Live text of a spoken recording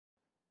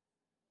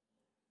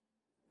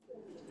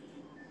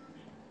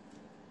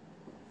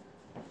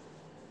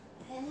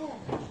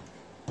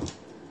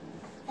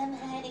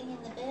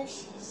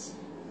bushes.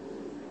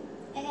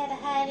 I gotta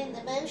hide in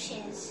the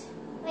bushes.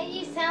 Why do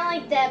you sound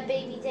like that,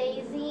 baby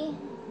Daisy?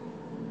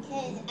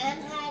 Because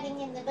I'm hiding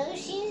in the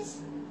bushes,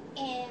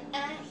 and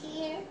I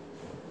hear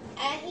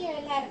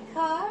a lot of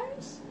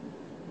cars,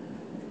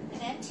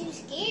 and I'm too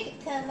scared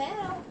to come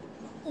out.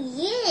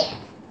 Yeah.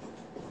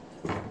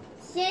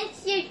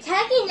 Since you're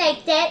talking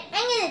like that,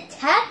 I'm gonna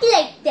talk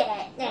like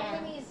that now. How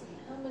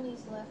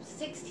many's left?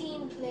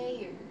 16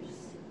 players.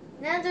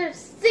 Now there's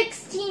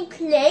 16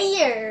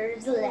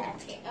 players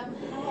left. Okay, I'm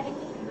hiding.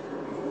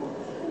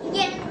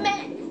 Yeah,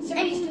 man.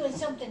 Somebody's doing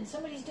something.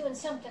 Somebody's doing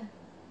something.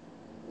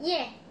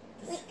 Yeah.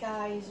 The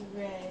sky is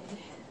red.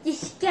 The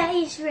sky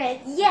is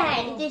red.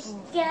 Yeah, the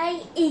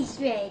sky is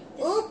red.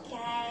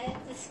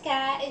 The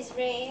sky is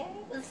red.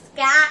 The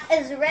sky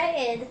is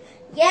red.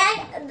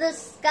 Yeah, the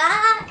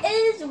sky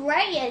is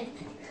red.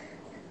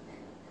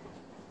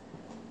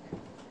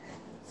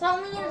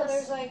 So means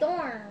there's like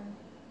storm.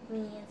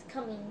 It's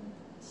coming.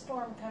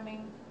 Storm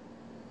coming.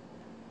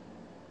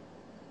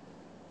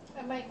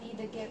 I might need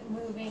to get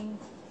moving.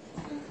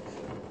 I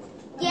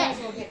might as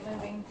well get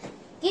moving.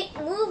 Get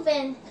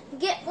moving.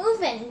 Get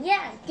moving.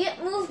 Yeah,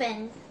 get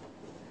moving.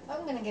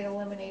 I'm gonna get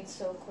eliminated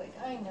so quick.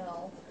 I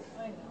know.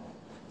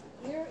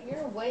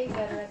 You're way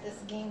better at this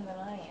game than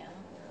I am.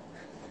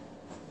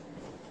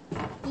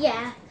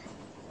 Yeah.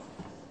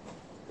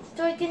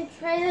 So I can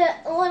try to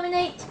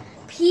eliminate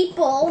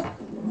people.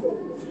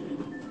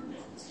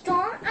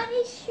 Storm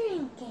ice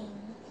shrinking.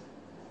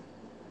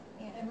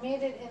 Yeah, I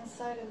made it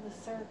inside of the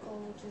circle,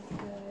 which is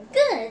good.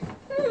 Good.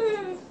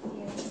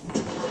 Yes.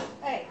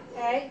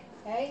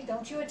 Hey,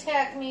 don't you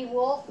attack me,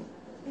 Wolf.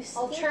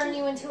 I'll turn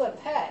you into a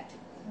pet.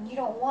 And you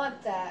don't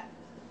want that.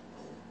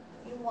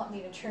 You don't want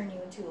me to turn you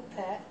into a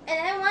pet. And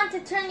I want to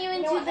turn you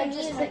into the I just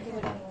music. might do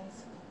it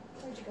anyways.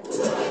 Where'd you go?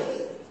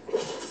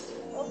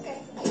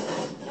 Okay.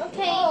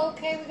 Okay. Oh,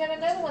 okay, we got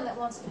another one that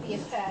wants to be a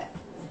pet.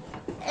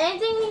 I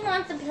think he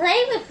wants to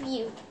play with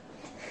you.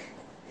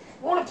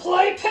 Want to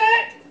play,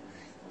 pet?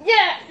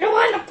 Yeah, you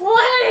want to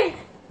play?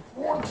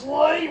 Want to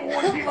play? You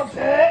want to be my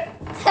pet?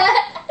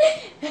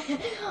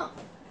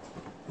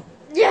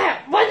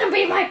 Yeah, want to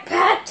be my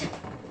pet?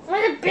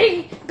 Want to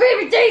be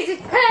Baby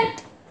Daisy's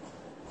pet?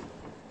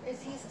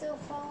 Is he still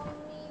following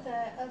me,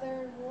 that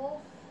other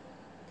wolf?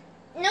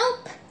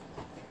 Nope.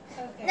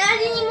 Okay. Not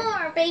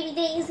anymore, Baby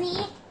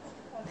Daisy.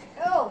 Okay.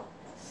 Oh,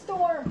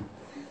 Storm.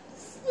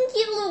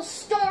 Stinky little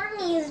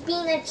Stormy is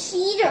being a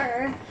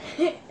cheater.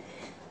 I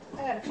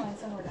gotta find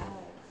somewhere to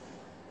hide.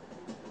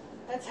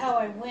 That's how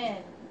I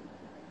win.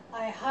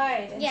 I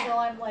hide until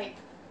I'm like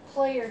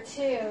player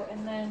 2,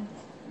 and then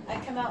I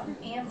come out and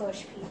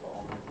ambush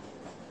people.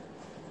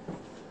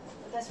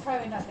 But that's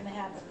probably not going to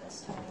happen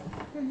this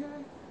time.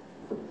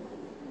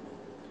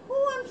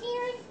 Oh, I'm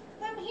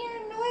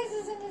hearing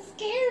noises, and it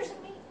scares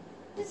me.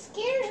 It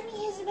scares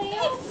me,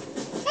 Isabel.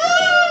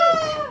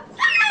 Ah!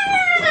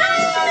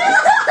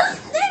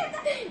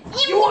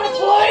 You want to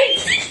play?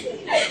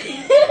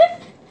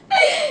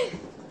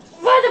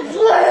 Want to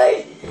play?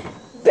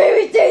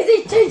 Baby Daisy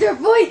changed her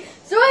voice,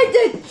 so I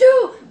did too.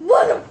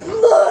 Want to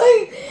play?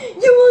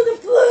 You want to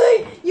play?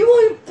 You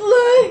want to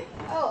play?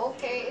 Oh,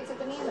 okay. It's a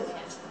banana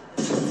man.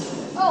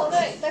 Oh,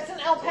 that's an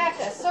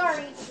alpaca.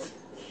 Sorry.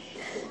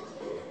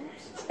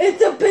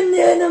 It's a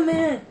banana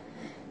man.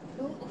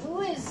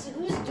 Who's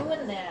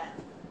doing that?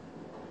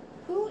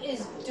 Who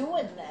is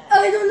doing that?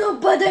 I don't know,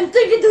 but I'm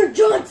thinking they're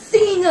John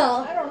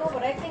Cena. I don't know,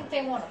 but I think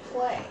they want to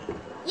play.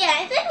 Yeah,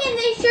 I think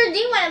they sure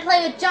do want to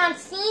play with John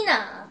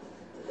Cena.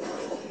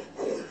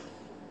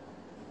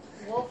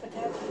 Wolf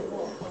attacking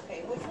wolf.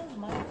 Okay, which one's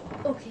my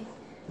wolf? Okay.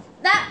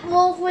 That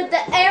wolf with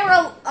the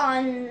arrow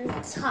on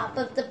top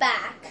of the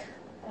back.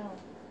 Oh.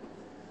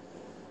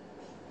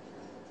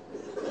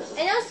 I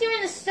notice you're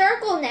in the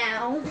circle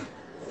now.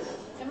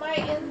 Am I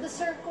in the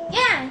circle?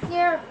 Yeah,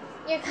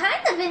 you're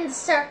kind of in the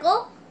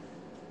circle.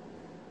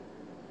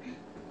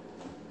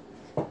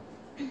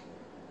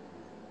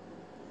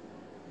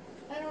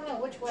 I don't know.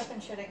 Which weapon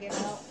should I get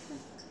out?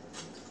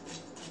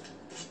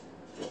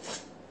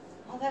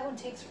 Oh, that one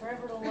takes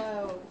forever to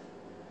load.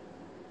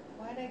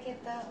 Why'd I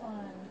get that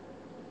one?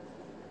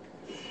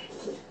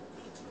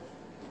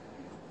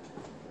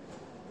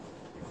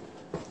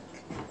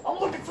 I'm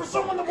looking for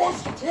someone that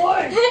wants to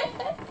play.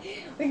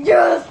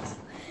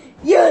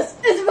 Yes,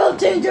 Isabel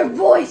changed her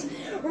voice.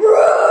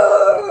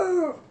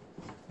 Roar!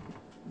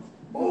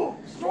 Ooh,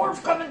 Storm's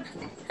coming.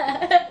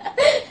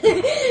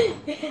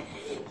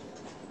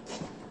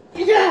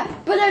 Yeah,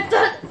 but I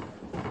thought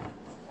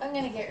I'm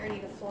gonna get ready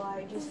to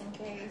fly just in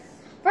case.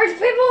 for the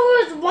people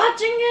who was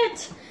watching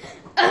it,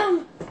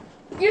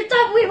 you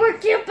thought we were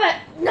cute, but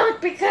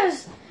not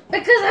because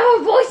our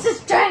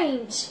voices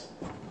change.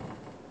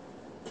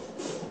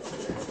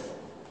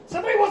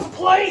 Somebody wants to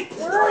play?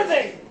 Where are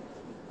they?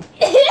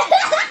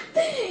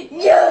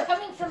 Yeah,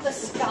 Coming from the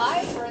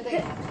sky? Or are they?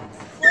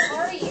 Where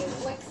are you?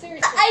 Like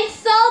seriously? I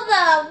saw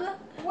them.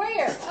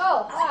 Where?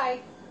 Oh, hi.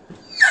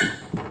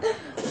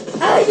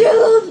 Ah, you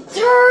little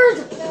turd!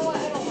 You know what?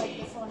 I don't like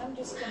this one. I'm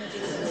just gonna do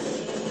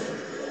this.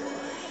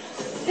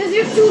 Because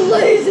you're too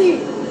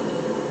lazy.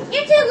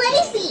 You're too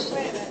lazy.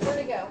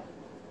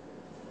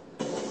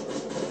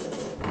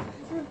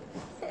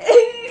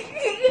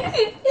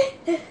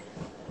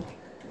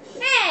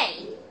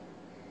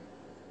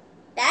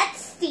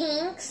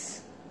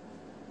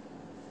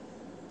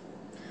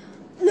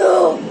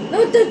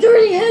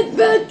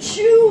 about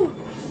you?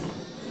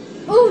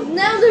 Oh,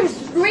 now there's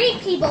 3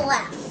 people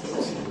left.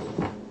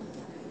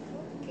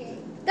 Okay.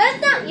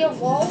 That's not your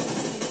fault.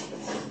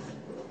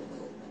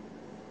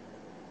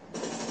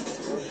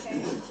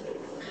 Okay.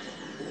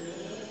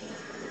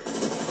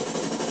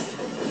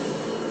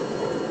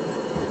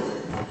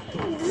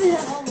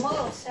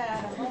 Almost,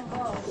 Adam.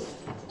 Almost.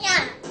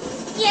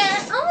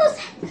 Yeah, almost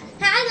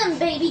had him,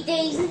 baby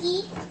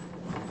Daisy.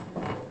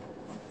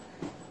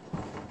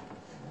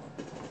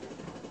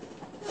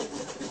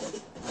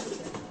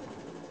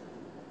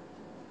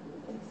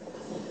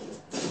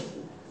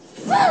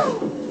 Woo!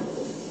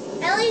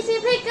 At least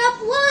you pick up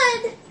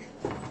wood.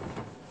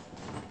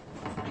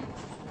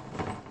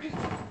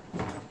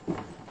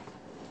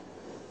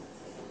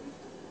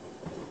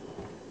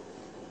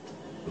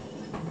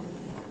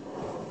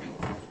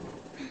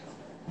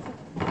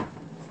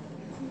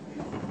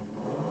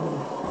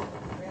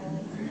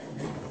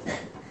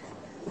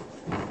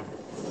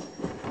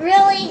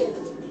 Really?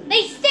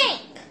 They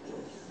stink!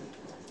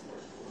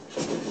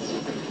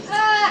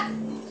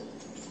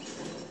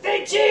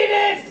 They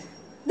cheated!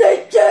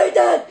 They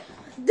cheated!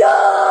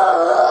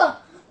 Duh!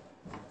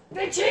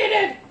 They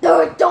cheated!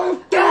 No,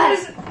 don't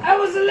guess! I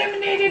was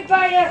eliminated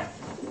by a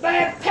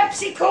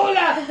Pepsi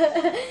Cola!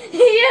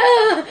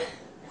 Yeah!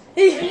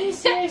 Are you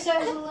serious? I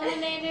was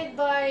eliminated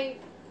by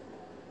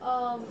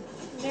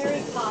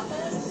Mary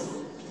Poppins?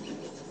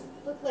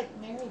 Looked like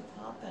Mary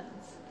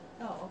Poppins.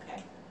 Oh,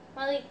 okay.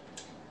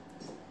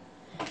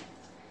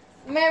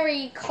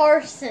 Mary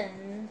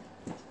Carson.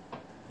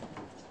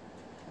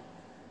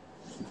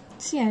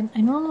 See, I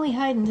normally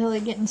hide until I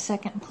get in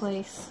second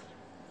place.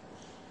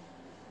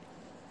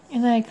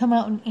 And then I come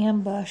out and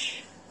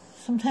ambush.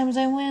 Sometimes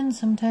I win,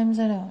 sometimes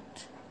I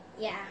don't.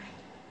 Yeah.